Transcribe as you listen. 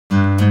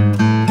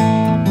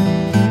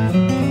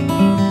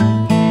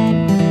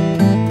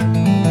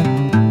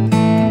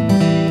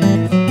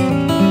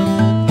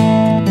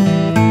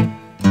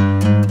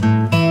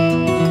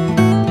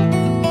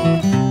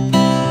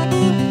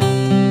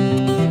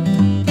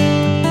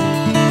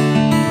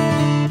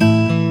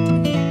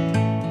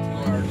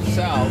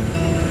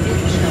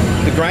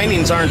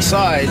buildings aren't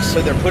sized,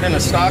 so they're put in a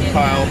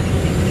stockpile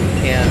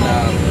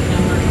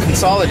and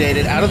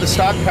consolidated. Out of the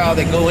stockpile,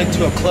 they go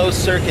into a closed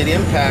circuit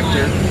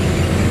impactor.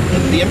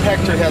 And the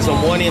impactor has a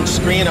 1-inch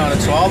screen on it,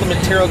 so all the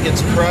material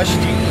gets crushed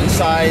and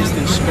sized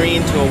and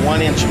screened to a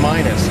 1-inch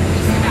minus.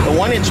 The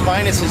 1-inch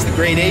minus is the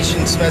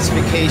gradation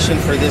specification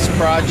for this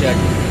project.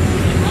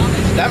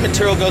 That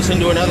material goes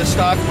into another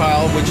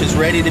stockpile, which is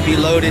ready to be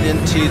loaded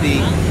into the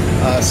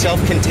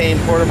self-contained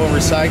portable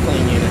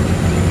recycling unit.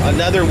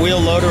 Another wheel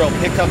loader will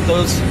pick up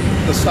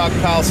the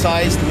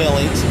stockpile-sized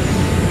millings,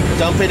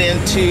 dump it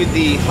into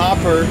the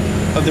hopper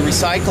of the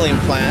recycling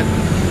plant.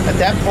 At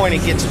that point,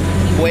 it gets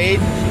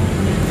weighed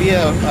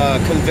via a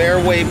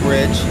conveyor way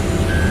bridge.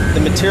 The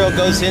material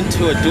goes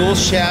into a dual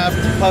shaft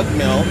pug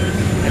mill,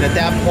 and at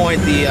that point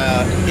the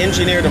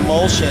engineered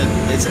emulsion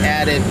is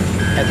added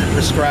at the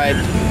prescribed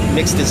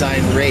mix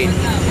design rate.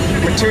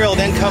 Material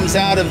then comes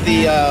out of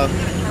the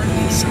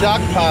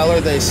stockpile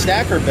or the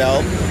stacker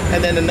belt,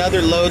 and then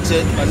another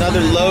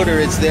loader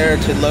is there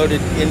to load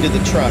it into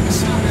the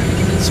trucks.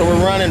 So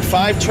we're running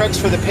 5 trucks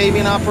for the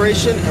paving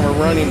operation, and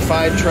we're running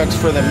 5 trucks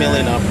for the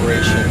milling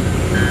operation.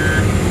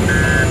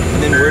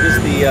 And then where does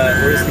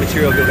the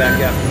material go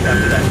back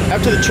after that?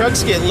 After the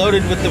trucks get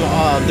loaded with the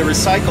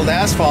recycled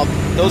asphalt,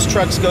 those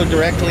trucks go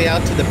directly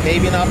out to the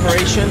paving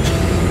operation.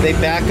 They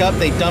back up,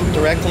 they dump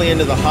directly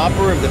into the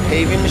hopper of the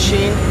paving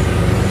machine.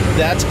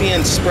 That's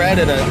being spread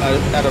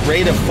at a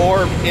rate of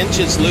 4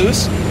 inches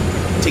loose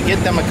to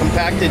get them a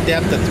compacted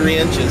depth of 3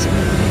 inches.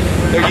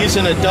 They're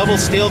using a double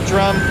steel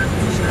drum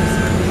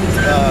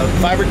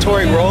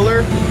vibratory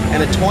roller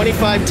and a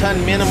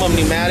 25-ton minimum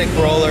pneumatic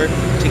roller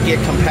to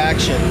get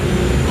compaction.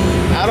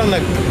 Out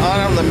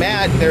on the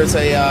mat, there's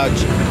a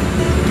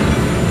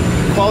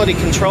quality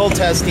control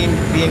testing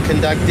being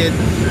conducted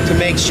to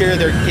make sure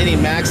they're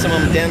getting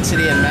maximum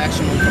density and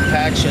maximum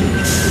compaction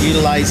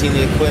utilizing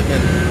the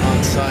equipment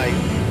on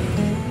site.